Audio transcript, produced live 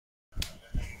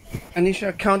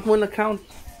Anisha, count muna, count.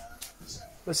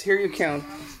 Let's hear you count.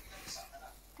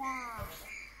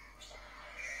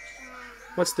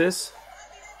 What's this?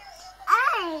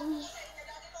 1,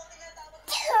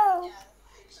 2,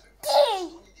 3,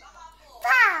 4,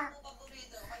 5,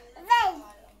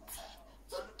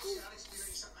 6,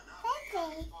 7, 8,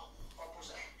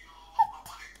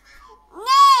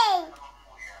 9,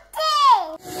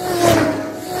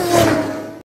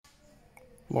 10.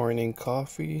 Morning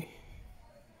coffee.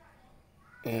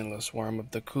 And let's warm up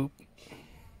the coop.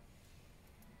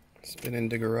 It's been in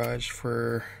the garage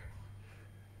for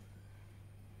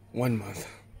 1 month.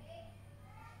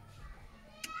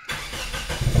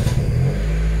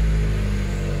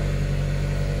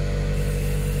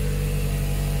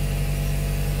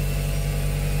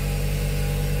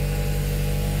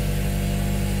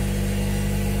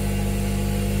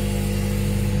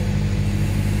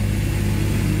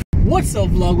 What's up,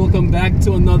 vlog? Welcome back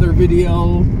to another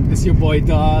video. It's your boy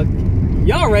Dawg.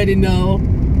 Y'all already know,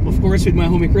 of course, with my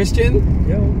homie Christian.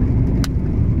 Yo.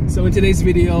 So in today's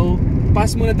video,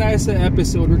 pass muna tayo sa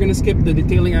episode. We're gonna skip the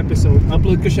detailing episode.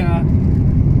 Upload ko siya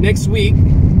next week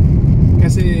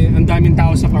kasi ang daming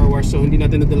tao sa car wash, so hindi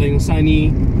natin nadala yung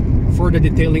Sunny for the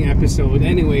detailing episode.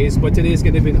 Anyways, but today is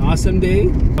gonna be an awesome day.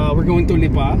 We're going to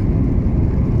Lipa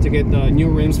to get the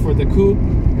new rims for the coupe.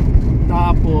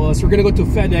 Tapos, we're gonna go to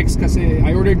FedEx kasi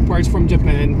I ordered parts from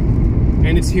Japan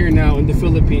and it's here now in the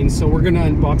Philippines. So we're gonna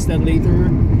unbox that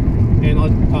later and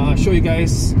I'll show you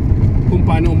guys kung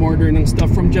paano umorder ng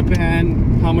stuff from Japan,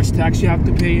 how much tax you have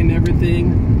to pay and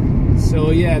everything.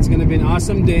 So yeah, it's gonna be an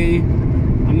awesome day.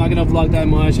 I'm not gonna vlog that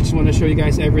much. I just want to show you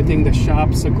guys everything, the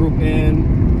shops, the group in,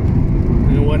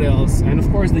 and what else. And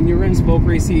of course, the new rims, Volk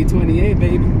Rays Ce28,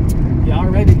 baby. Y'all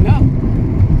already know.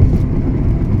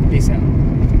 Peace out.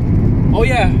 Oh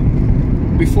yeah,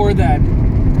 before that,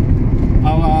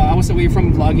 I was away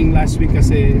from vlogging last week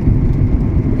kasi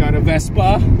we got a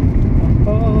Vespa.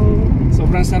 Oh,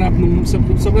 sobrang sarap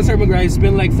mag-ride. It's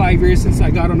been like 5 years since I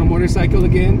got on a motorcycle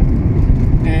again,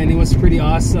 and it was pretty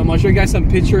awesome. I'll show you guys some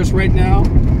pictures right now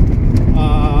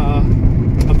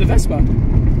of the Vespa.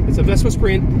 It's a Vespa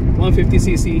Sprint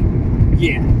 150cc.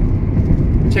 Yeah,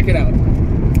 check it out.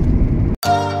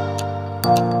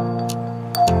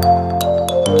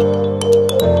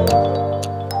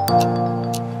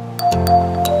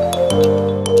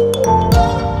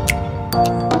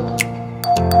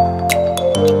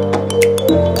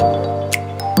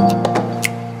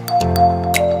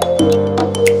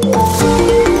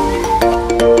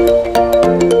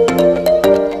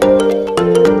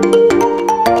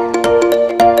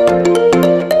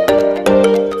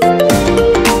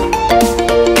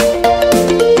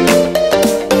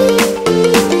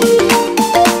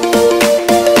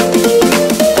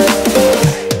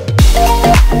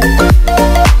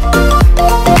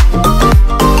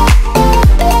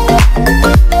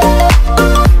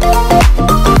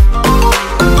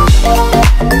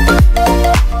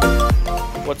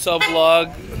 What's up,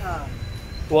 vlog?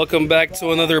 Welcome back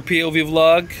to another POV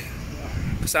vlog.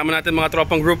 Kasama natin mga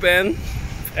tropang group N.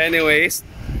 Anyways,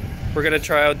 we're gonna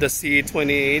try out the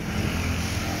Ce28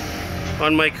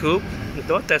 on my coupe.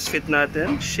 Ito, test fit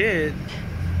natin. Shit.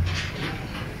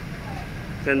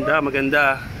 Ganda,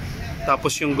 maganda.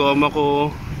 Tapos yung goma ko.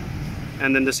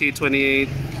 And then the Ce28.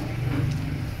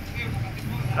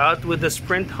 Out with the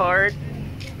Sprint Heart.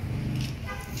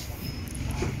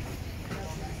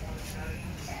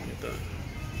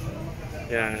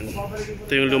 Yan.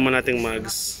 Ito yung luma nating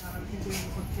mugs.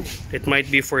 It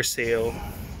might be for sale.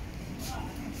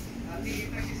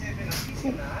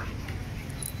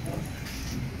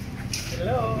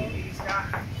 Hello.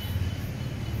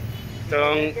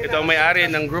 Ito ang may-ari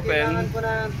ng Group N. Ko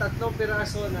ng 3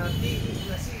 piraso na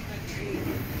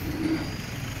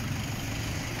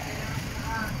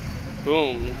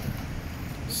boom.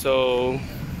 So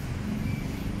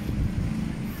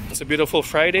it's a beautiful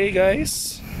Friday,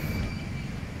 guys.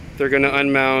 They're gonna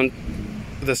unmount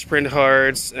the Sprint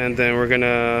Hearts and then we're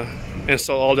gonna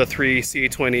install all the 3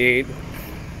 Ce28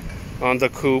 on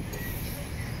the coupe.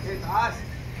 It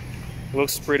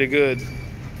looks pretty good.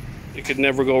 You could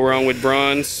never go wrong with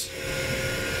bronze.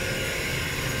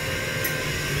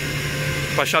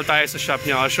 Pasyal tayo sa shop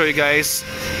niya. I'll show you guys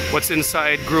what's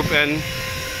inside Group N.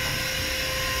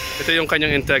 Ito yung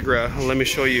kanyang Integra. Let me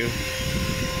show you.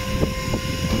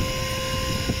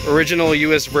 Original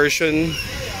US version.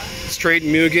 Straight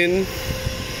Mugen.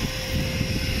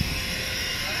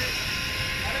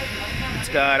 It's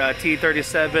got a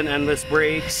T37 endless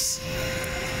brakes.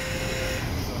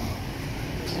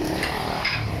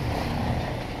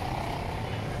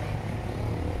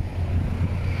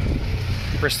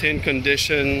 Pristine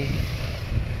condition.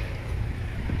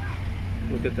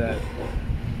 Look at that.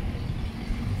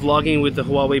 Vlogging with the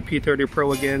Huawei P30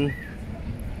 Pro again.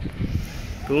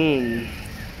 Boom.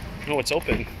 Oh, it's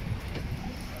open.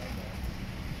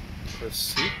 Let's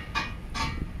see.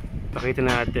 Pakita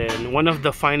natin. One of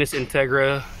the finest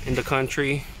Integra in the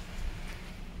country.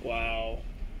 Wow.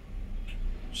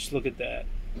 Just look at that.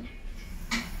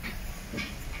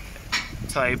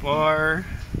 Type R.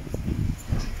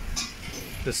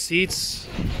 The seats.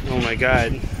 Oh my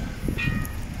god.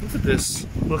 Look at this.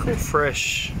 Look how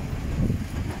fresh.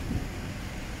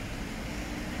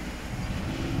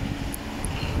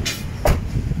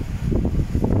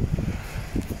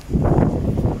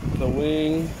 The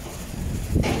wing.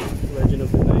 Legend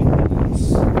of the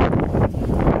 90s.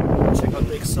 Check out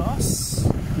the exhaust.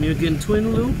 Mugen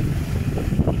twin loop.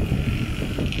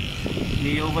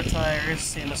 Neova tires,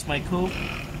 same as my coupe.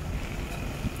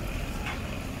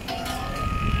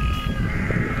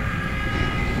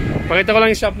 Pakita ko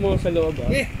lang yung shop mo sa loob.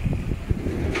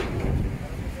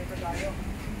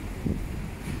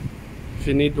 If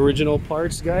you need original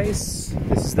parts, guys,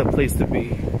 this is the place to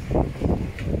be.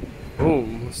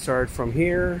 Boom. Start from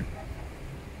here.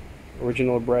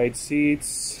 Original bride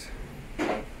seats.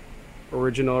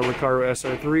 Original Recaro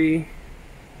SR3.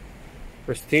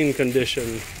 Pristine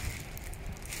condition.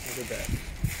 Look at that.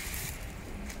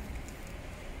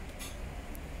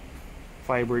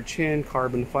 Fiber chin,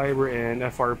 carbon fiber, and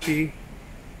FRP.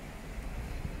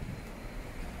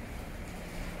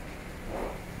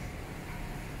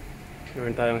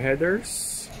 Meron tayong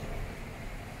headers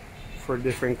for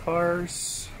different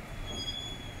cars.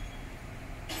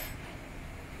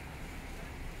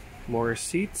 More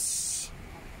seats.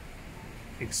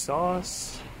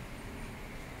 Exhaust.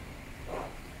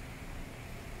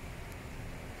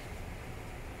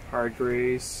 Hard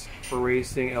race for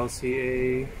racing,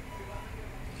 LCA.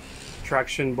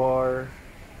 Traction bar.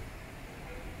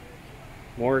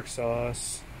 More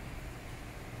exhaust.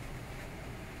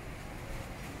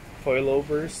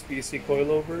 Coilovers, PC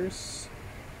coilovers.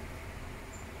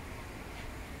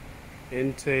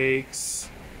 Intakes.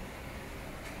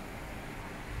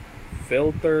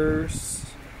 Filters.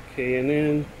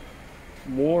 K&N.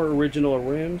 More original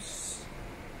rims.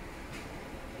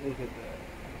 Look at that.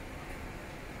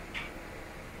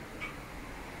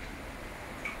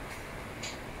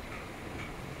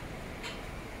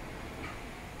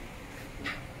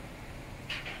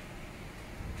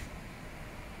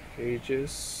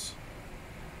 Gauges,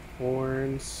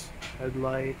 horns,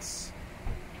 headlights,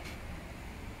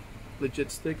 legit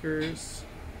stickers,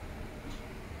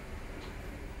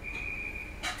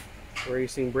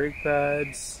 racing brake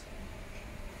pads,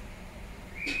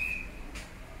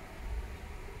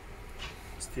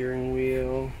 steering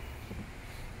wheel,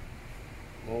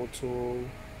 motor,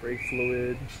 brake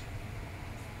fluid.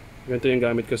 Ganito yung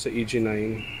gamit ko sa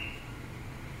EG9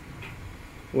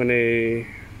 when I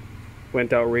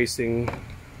went out racing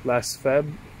last Feb.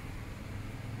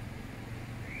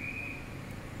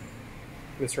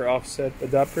 Mr. Offset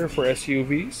adapter for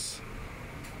SUVs.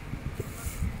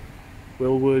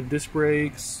 Willwood disc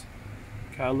brakes,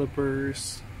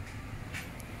 calipers,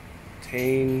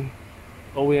 Tane,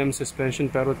 OEM suspension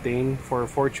pedal Tane for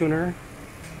Fortuner.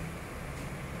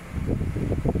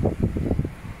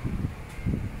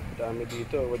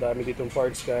 Madami ditong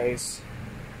parts, guys.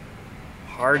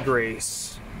 Hard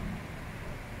race.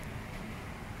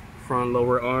 Front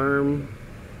lower arm,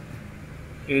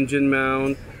 engine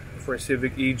mount for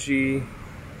Civic EG.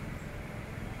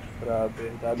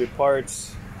 Grabe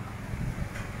parts.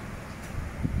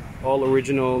 All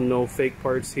original, no fake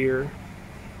parts here.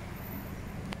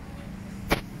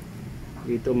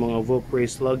 Dito mga Volk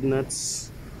Rays lug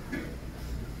nuts.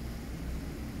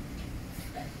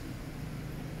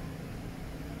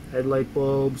 Headlight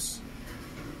bulbs.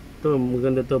 Ito,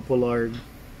 maganda to, Pollard.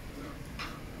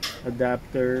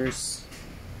 Adapters,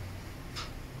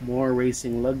 more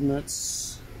racing lug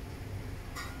nuts.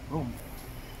 Boom.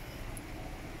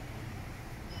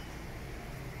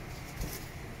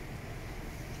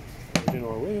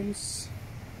 Original rims.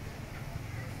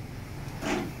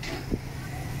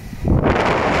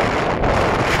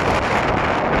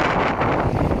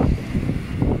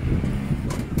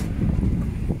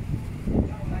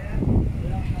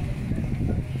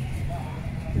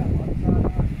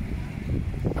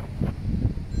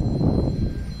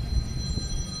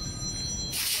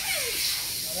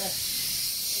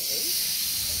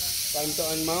 Time to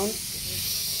unmount.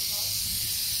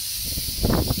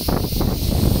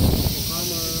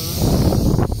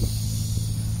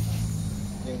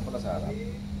 Yung pala sa harap.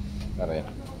 Karen.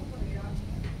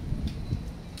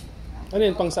 Ano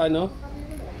yun? Pang sa ano?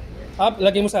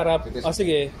 Lagay mo sa harap. Oh,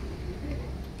 sige.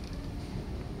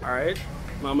 Alright.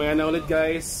 Mamaya na ulit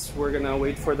guys, we're gonna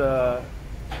wait for the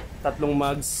tatlong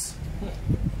mugs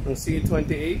ng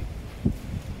Ce28.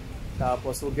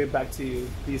 Tapos we'll get back to you.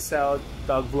 Peace out,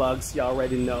 Dawg Vlogs, you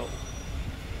already know.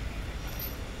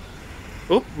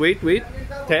 Oop, wait.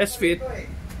 Test fit.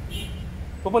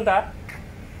 Pupunta?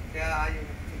 Kaya yung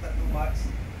tatlong box.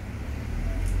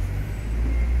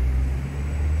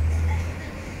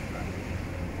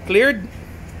 Cleared?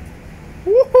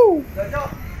 Woohoo!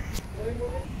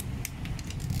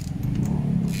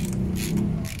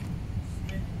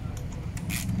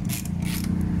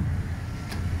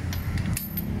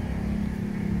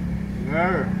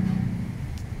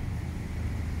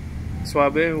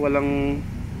 Swabe, walang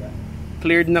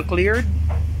cleared na cleared.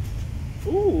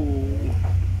 Ooh.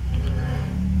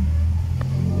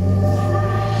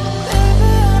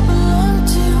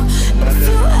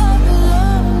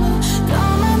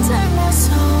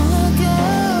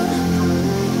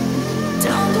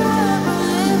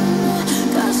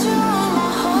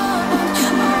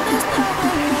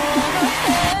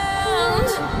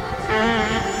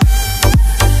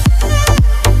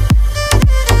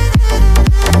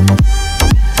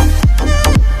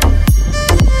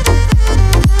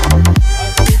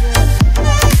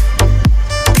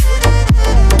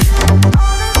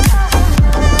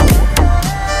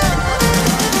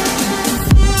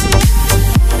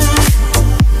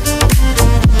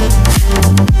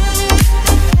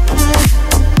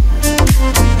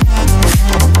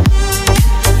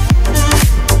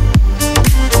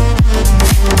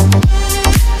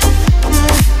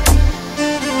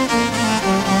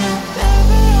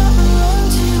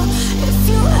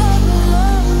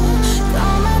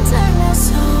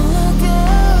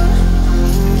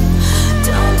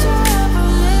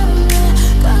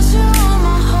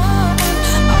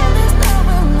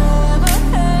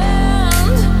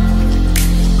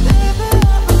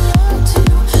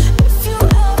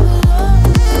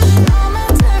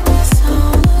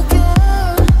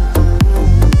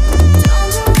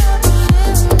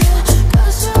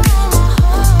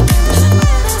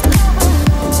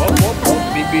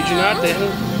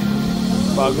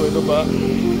 Bago ito ba?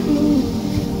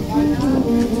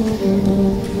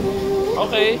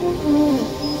 Okay.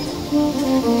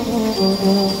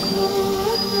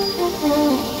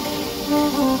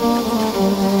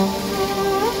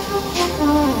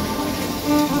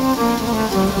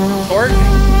 Torque?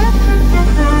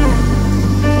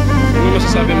 Ano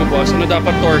masasabi mo, boss? Ano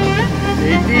dapat torque?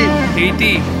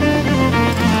 80. 80.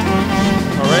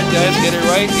 Alright guys, get it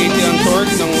right. 80 ang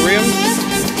torque ng rim.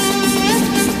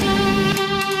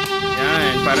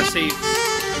 Para safe.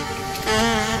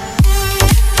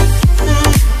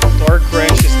 Torque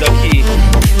wrench is the key.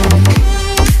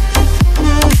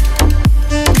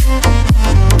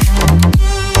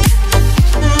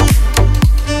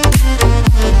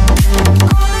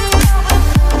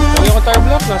 Yung tire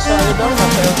block nasa ano daw?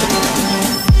 Nasa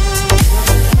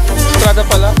Strada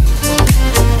pala.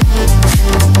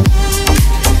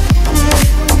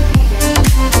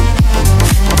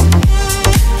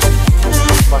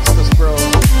 Bastos bro.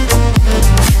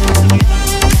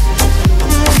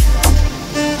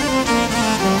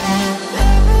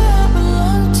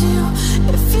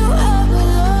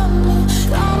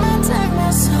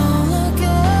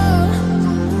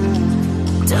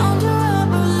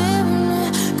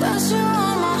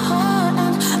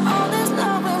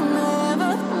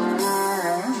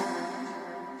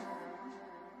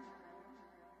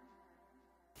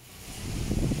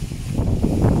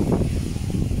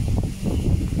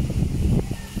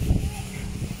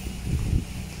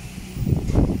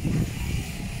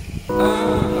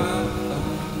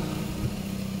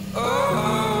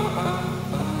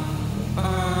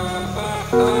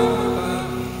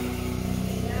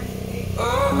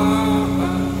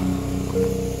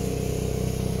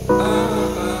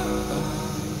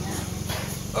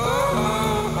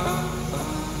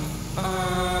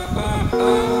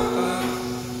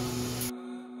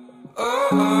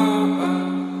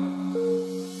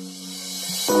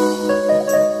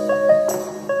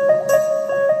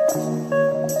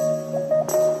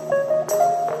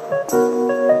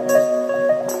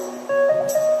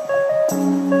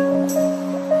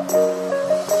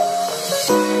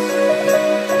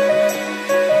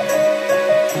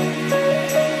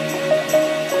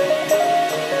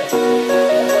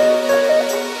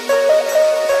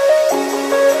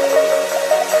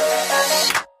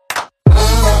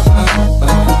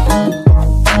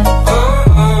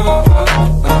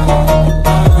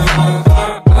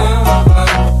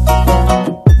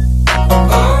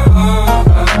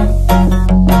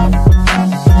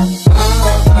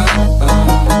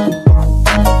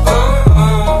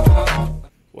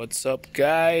 What's up,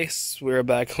 guys? We're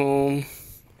back home.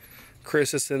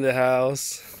 Chris is in the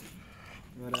house.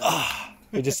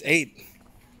 We just ate.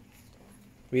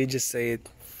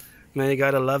 Man, you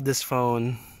gotta love this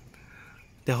phone.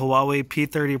 The Huawei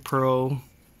P30 Pro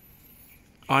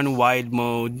on wide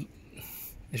mode.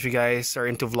 If you guys are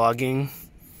into vlogging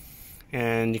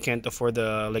and you can't afford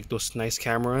those nice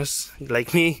cameras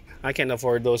like me, I can't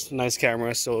afford those nice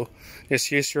cameras, so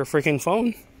just use your freaking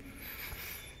phone.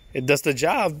 It does the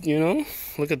job, you know.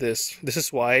 Look at this. This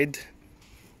is wide.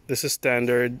 This is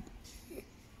standard.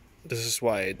 This is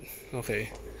wide.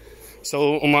 Okay.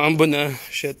 So umaambo na.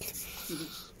 Shit.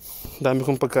 Dami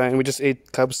kong pagkain. We just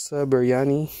ate kabsa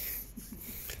biryani.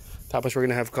 Tapos we're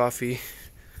gonna have coffee.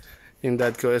 Yung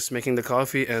dad ko is making the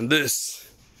coffee, and this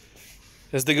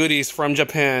is the goodies from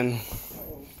Japan.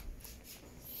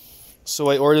 So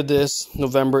I ordered this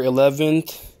November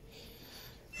 11th,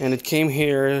 and it came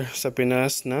here sa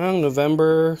Pinas ng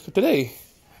November 29.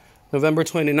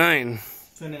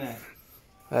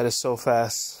 That is so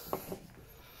fast.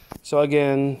 So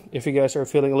again, if you guys are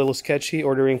feeling a little sketchy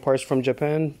ordering parts from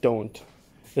Japan, don't.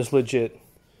 It's legit.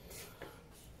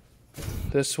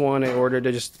 This one I ordered,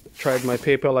 I just tried my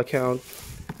PayPal account,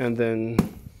 and then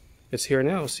it's here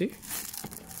now, see?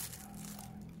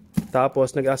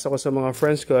 Tapos nag-asa ko sa mga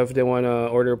friends ko if they want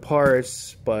to order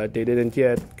parts, but they didn't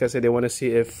yet kasi they want to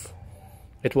see if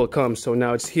it will come. So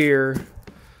now it's here.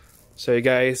 So you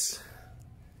guys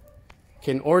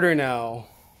can order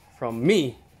now from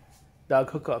me,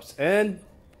 Dawg Hookups. And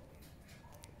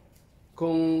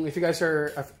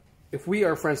if we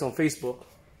are friends on Facebook,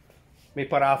 may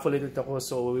paraffle dito ako,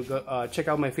 so check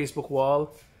out my Facebook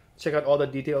wall. Check out all the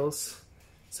details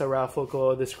sa raffle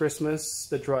ko this Christmas.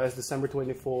 The draw is December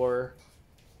 24.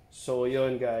 So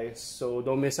yun, guys. So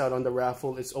don't miss out on the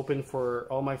raffle. It's open for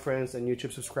all my friends and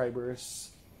YouTube subscribers.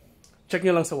 Check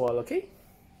nyo lang sa wall, okay?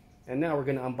 And now we're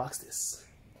gonna unbox this.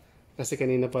 Kasi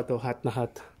kanina pa to hot na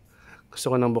hot.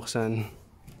 Gusto ko nang buksan.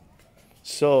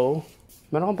 So,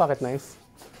 meron akong pocket knife.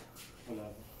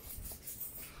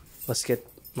 Let's get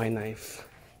my knife.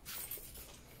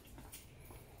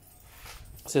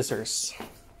 Scissors.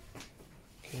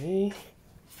 Okay.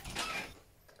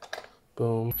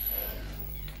 Boom.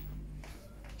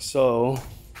 So,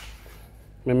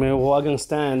 may mawagang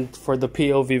stand for the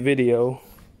POV video.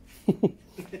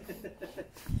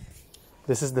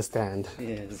 This is the stand.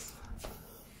 Yes.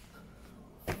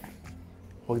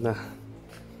 Wag na.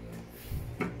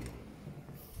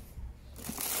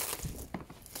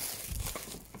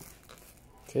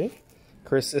 Okay.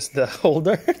 Chris is the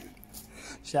holder.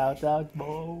 Shout out,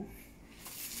 Bo.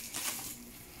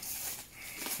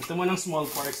 Ito mo ng small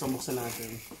parts, so buksan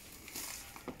natin.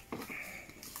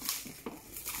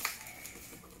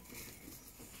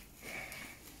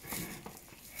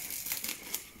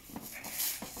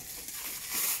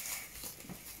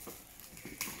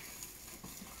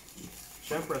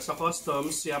 Siyempre, sa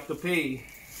customs, you have to pay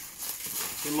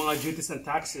yung mga duties and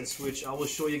taxes, which I will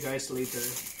show you guys later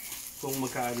kung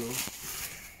magkano.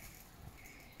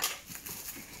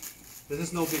 This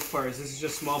is no big parts, this is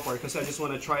just small part because I just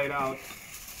want to try it out.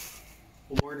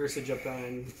 Order sa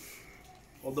Japan.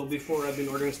 Although before I've been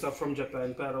ordering stuff from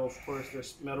Japan, pero of course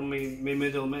may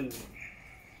middlemen.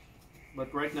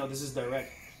 But right now this is direct.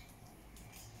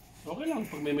 Okay lang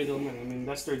pag may middlemen. I mean,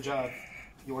 that's their job.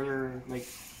 You order like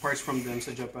parts from them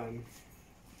sa Japan.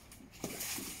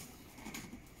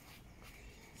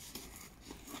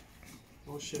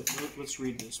 Oh shit, let's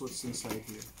read this. What's inside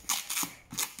here?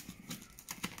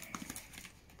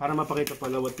 Para mapakita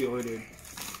pala what we ordered.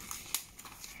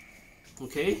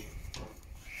 Okay?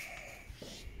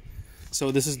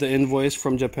 So this is the invoice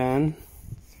from Japan.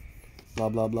 Blah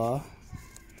blah blah.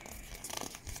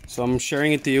 So I'm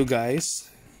sharing it to you guys.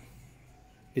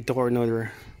 Ito ko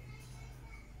another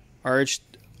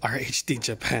RHD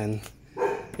Japan.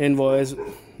 Invoice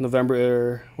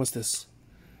November, what's this?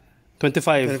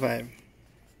 25.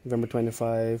 November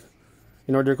 25.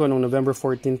 In order ko nung November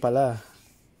 14 pala.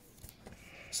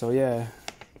 So yeah.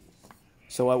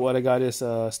 So what I got is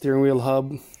a steering wheel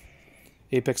hub,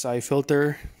 Apex eye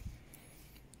filter,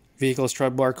 vehicle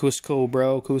strut bar, Cusco.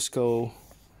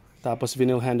 Tapos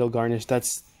vinyl handle garnish.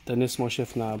 That's the Nismo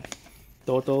shift knob.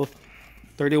 Total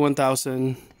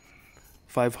 31,537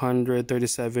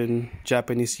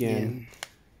 Japanese yen.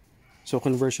 So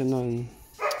conversion nun,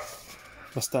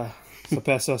 basta sa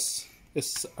pesos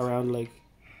is around like,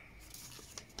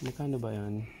 magkano ba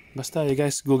yan? Basta you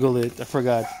guys Google it. I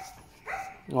forgot.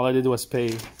 All I did was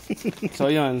pay. So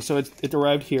yun, so it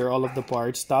arrived here, all of the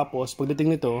parts. Tapos pagdating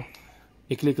nito,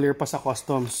 i-clear pa sa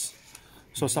customs.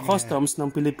 So sa customs ng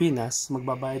Pilipinas,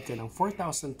 magbabayad ka ng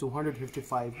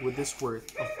 4,255 with this worth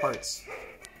of parts.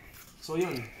 So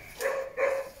yun.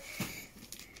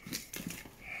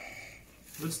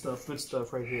 Good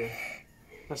stuff right here.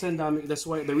 Kasi ang dami, that's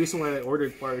why, the reason why I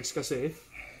ordered parts kasi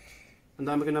ang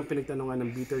dami ka nang pinagtanungan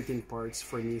ng B13 parts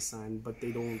for Nissan but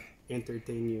they don't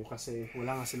entertain you kasi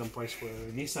wala nga silang parts for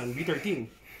Nissan B13.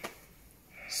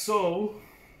 So,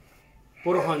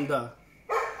 puro Honda.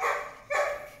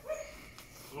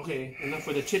 Okay, enough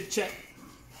for the chit-chat.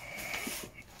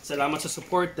 Salamat sa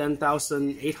support,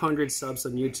 10,800 subs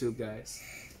on YouTube, guys.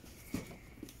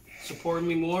 Support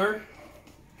me more.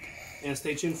 And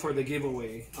stay tuned for the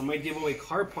giveaway. I might give away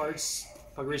car parts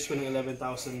pag reach ko ng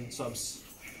 11,000 subs.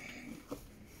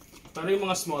 Pero yung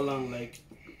mga small lang, like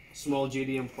small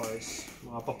JDM parts,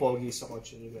 mga papogi sa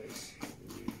kotse niyo, guys.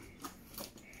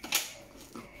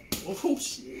 Oh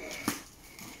shit.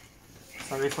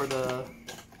 Sorry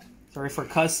for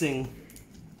cussing.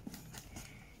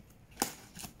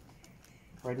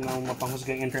 Right now,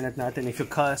 mapanghusga yung internet natin. If you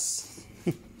cuss,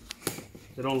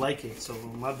 they don't like it. So,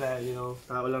 my bad, you know.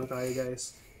 Tao lang tayo,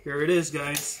 guys. Here it is,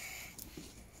 guys.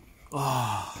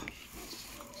 Oh,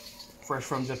 fresh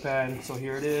from Japan. So,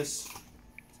 here it is.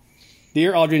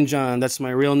 Dear Aldrin John, that's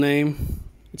my real name.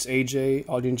 It's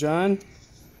AJ Aldrin John.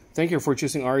 Thank you for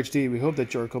choosing RHD. We hope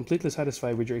that you're completely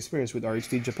satisfied with your experience with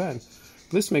RHD Japan.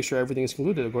 Please make sure everything is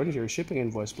concluded according to your shipping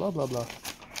invoice. Blah, blah, blah.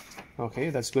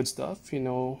 Okay, that's good stuff. You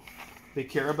know, they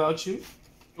care about you.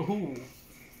 Ooh.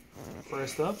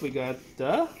 First up, we got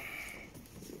the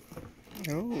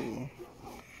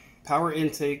power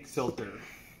intake filter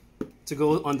to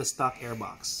go on the stock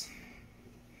airbox.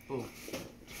 Oh,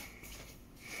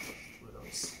 what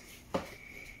else?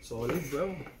 Solid,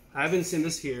 bro. I haven't seen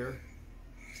this here.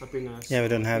 Sa Pinas. Yeah,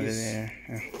 we don't have it there.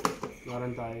 Yeah.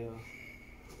 Meron tayo.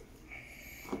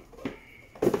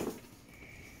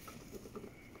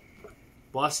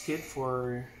 Boss kit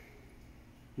for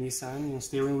Nissan, yung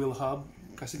steering wheel hub.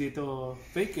 Kasi dito,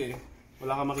 fake eh.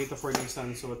 Wala ka makita for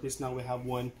Nissan. So at least now we have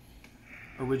one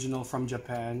original from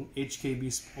Japan. HKB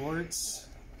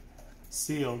Sports.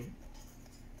 Sealed.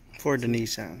 For the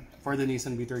Nissan. For the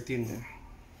Nissan B13. Yeah.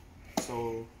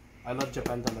 So, I love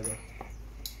Japan talaga.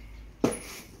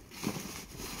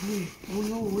 Hey, oh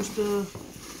no,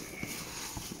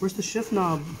 where's the shift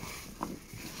knob?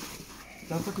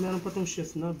 Dapat meron pa tong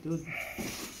shift knob, dude.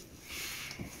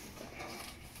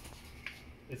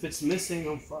 If it's missing,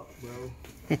 I'm fucked, bro.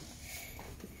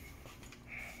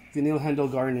 Vinyl handle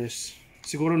garnish.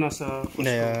 Siguro nasa...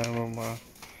 Yeah,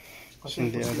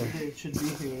 it should be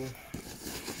here.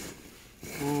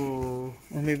 Oh.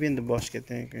 Or maybe in the basket.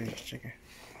 I can just check it.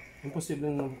 Imposible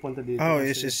na mapunta dito. Oh,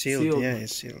 it's sealed. Yeah,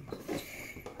 it's sealed.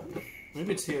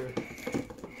 Maybe it's here.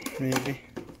 Maybe.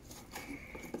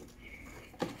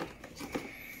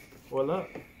 Wala.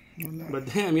 But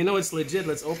damn, you know it's legit.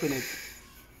 Let's open it.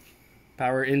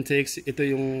 Power intakes. Ito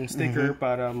yung sticker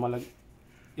para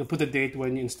you'll put the date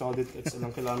when you installed it. It's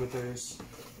ilang kilometers.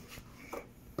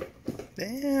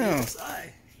 Damn.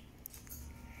 AXI.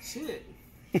 Shit.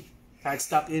 Kahit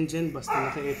stock engine, basta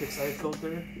naka-AXI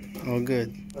filter. Oh,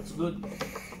 good. That's good.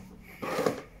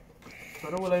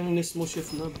 Pero wala yung mismo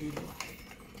shift knob, dude.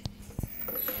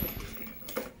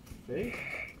 Okay.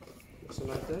 Gusto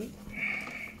natin.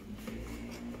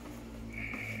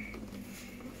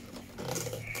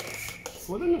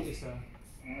 Wala nang isa.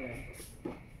 Okay.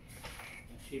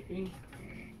 Shipping.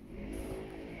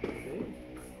 Okay.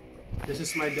 This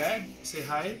is my dad. Say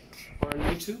hi for on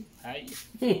YouTube. Hi.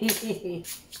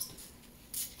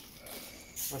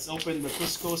 Let's open the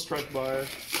Cusco strut bar.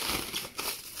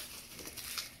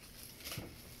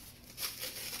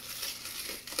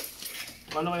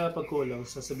 Paano kaya pag kulang?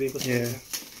 Sasabihin ko sa inyo.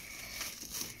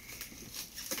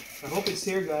 I hope it's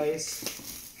here, guys.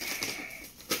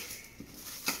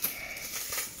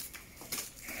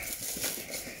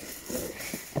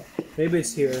 Maybe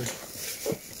it's here.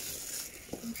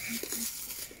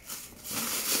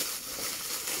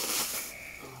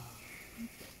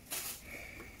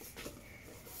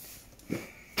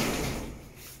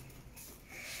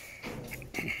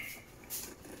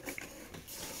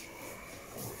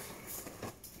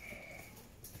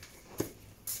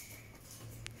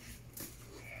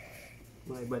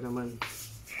 May iba naman.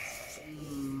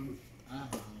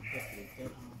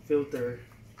 Filter.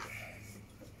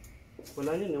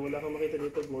 Wala yun eh. Wala kang makita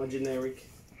dito. Mga generic.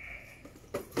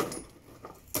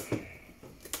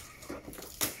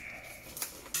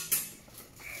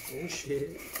 Oh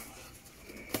shit.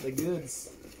 The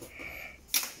goods.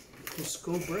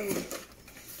 Cusco, bro.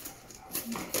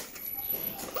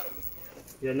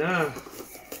 Yan na.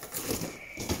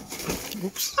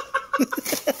 Oops.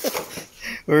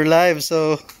 We're live,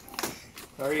 so.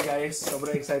 Sorry guys,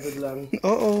 sobrang excited lang.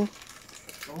 Oh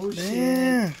shit.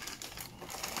 damn.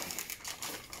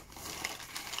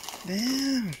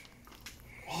 Damn.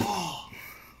 Oh,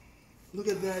 look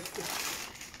at that.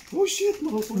 Oh shit,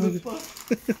 makapulog pa.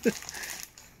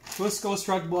 Cusco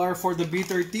struck bar for the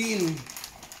B13.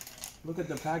 Look at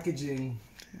the packaging.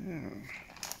 Damn.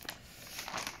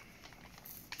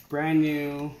 Brand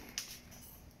new,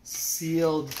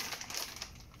 sealed.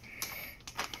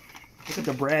 Look at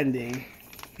the branding.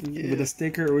 Yeah. With a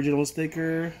sticker, original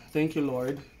sticker. Thank you,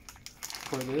 Lord,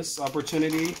 for this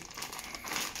opportunity.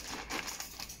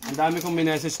 Ang dami kong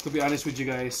message, to be honest with you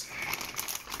guys,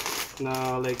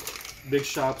 na like big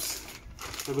shops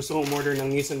na gusto kong order ng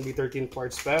Nissan B13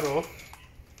 parts, pero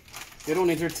they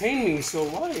don't entertain me, so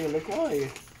why? Like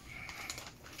why?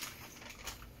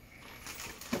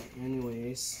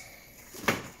 Anyways,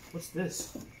 what's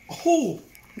this? Oh!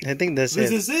 I think that's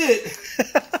This it. is it!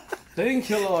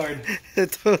 Thank you, Lord. I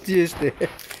told you it's there.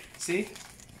 See?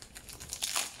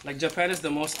 Like Japan is the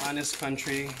most honest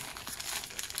country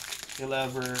you'll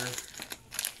ever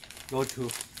go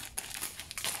to.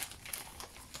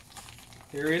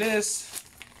 Here it is.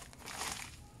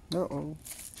 Uh-oh.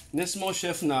 Nismo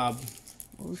shift knob.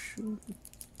 Oh shoot.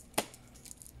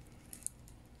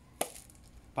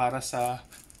 Para sa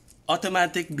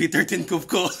automatic B13 coupe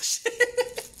ko.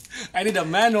 I need a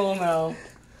manual now.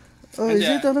 Oh, And is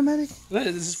it automatic? No,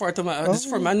 this is for this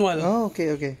is for manual. Oh,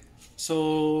 okay.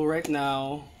 So right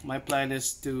now, my plan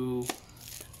is to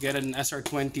get an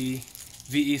SR20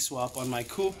 VE swap on my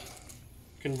coupe,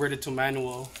 convert it to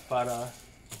manual para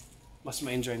mas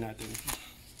ma-enjoy natin.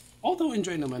 Although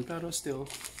enjoy naman, pero still.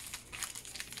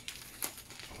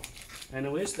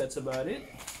 Anyways, that's about it.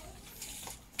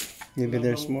 Maybe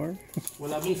there's more.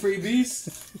 Wala bang freebies?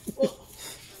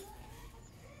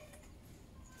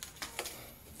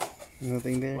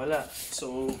 Nothing there. Wala.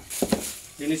 So,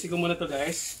 linisin ko muna to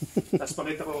guys. Tapos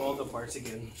pakita ko all the parts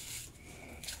again.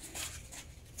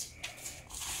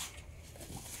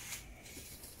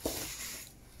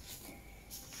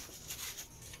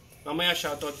 Mamaya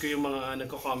shoutout ko yung mga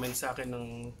nagko-comment sa akin ng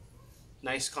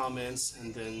nice comments,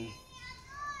 and then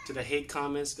to the hate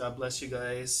comments, God bless you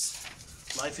guys.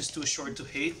 Life is too short to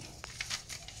hate.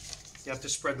 You have to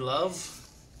spread love,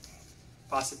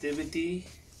 positivity,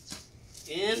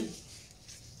 and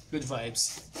good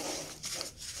vibes.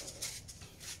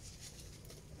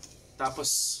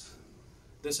 Tapos,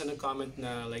 there's a comment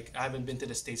na like, I haven't been to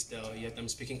the States though, yet I'm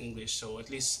speaking English. So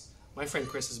at least my friend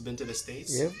Chris has been to the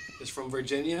States. Yep. He's from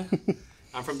Virginia.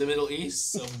 I'm from the Middle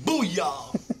East. So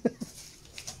booyah!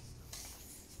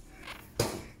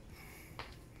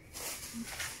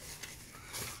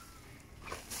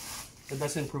 It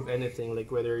doesn't prove anything,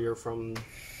 like whether you're from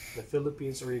the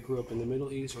Philippines or you grew up in the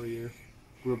Middle East or you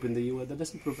grew up in the US. That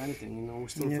doesn't prove anything, you know.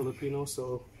 We're still Filipino,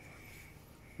 so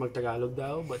mag-Tagalog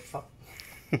daw, but fuck.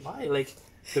 Why? Like,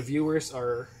 the viewers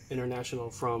are international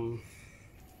from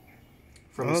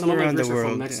all some of my around the viewers are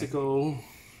from world, Mexico,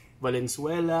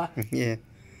 Valenzuela, Yeah.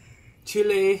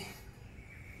 Chile,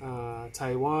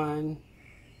 Taiwan.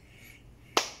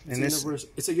 And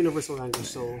It's a universal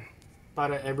language, so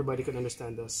para everybody can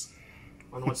understand us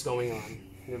on what's going on.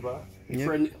 Diba?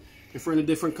 If we're in a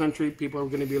different country, people are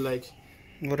gonna be like,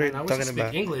 what are you I wish talking to speak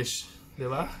about? English,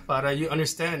 diba? Para you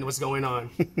understand what's going on.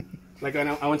 Like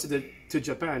I went to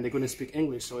Japan, they couldn't speak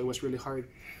English, so it was really hard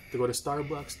to go to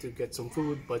Starbucks to get some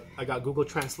food. But I got Google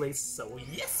Translate, so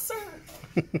yes sir.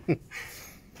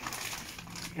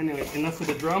 Anyway, enough with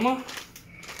the drama.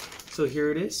 So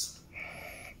here it is.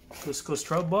 Cusco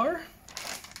Strut Bar.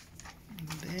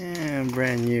 Damn,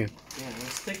 brand new. Yeah,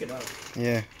 let's take it out.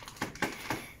 Yeah.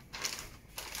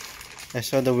 I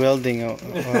saw the welding a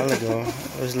while ago.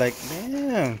 I was like,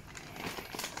 damn.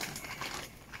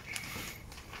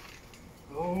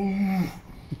 Oh,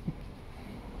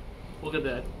 look at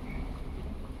that.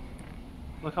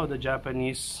 Look how the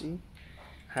Japanese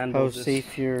handle How this.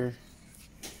 safe you're.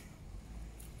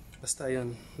 Basta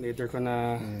yun. Later ko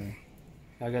na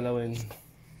gagalawin.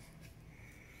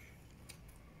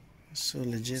 So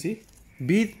legit. See?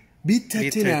 Beat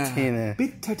Tatina. Tatina.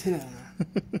 Beat Tatina.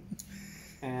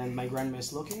 And my grandma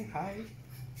is looking. Hi.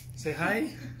 Say hi.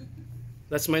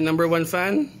 That's my #1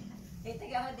 fan.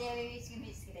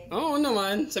 Oo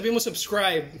naman. Sabi mo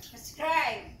subscribe.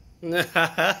 Subscribe!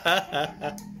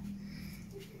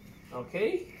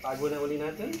 Okay. Tago na uli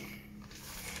natin.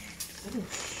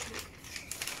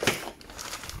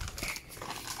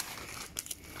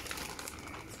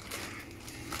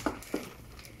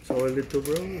 Solid to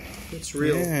bro. It's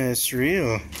real. Yeah, it's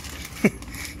real.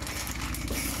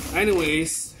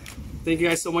 Anyways, thank you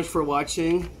guys so much for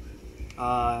watching.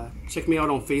 Check me out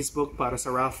on Facebook para sa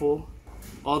raffle.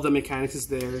 All the mechanics is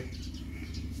there.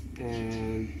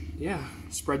 And yeah,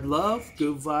 spread love,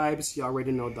 good vibes. You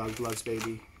already know Dawg Vlogs,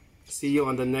 baby. See you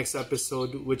on the next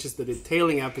episode, which is the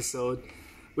detailing episode,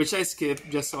 which I skipped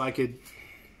just so I could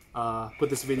put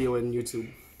this video in YouTube.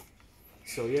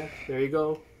 So yeah, there you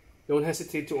go. Don't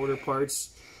hesitate to order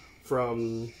parts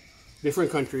from different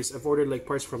countries. I've ordered like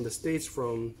parts from the States,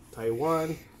 from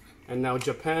Taiwan, and now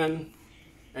Japan.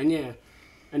 And yeah,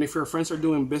 and if your friends are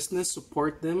doing business,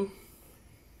 support them.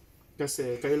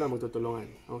 Kasi kayo lang magtutulungan.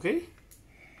 Okay?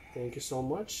 Thank you so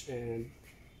much. And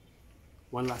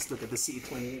one last look at the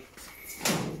Ce28.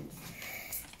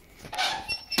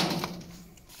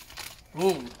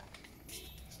 Boom.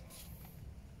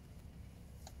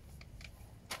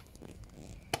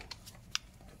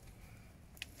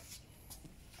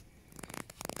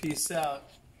 Peace out.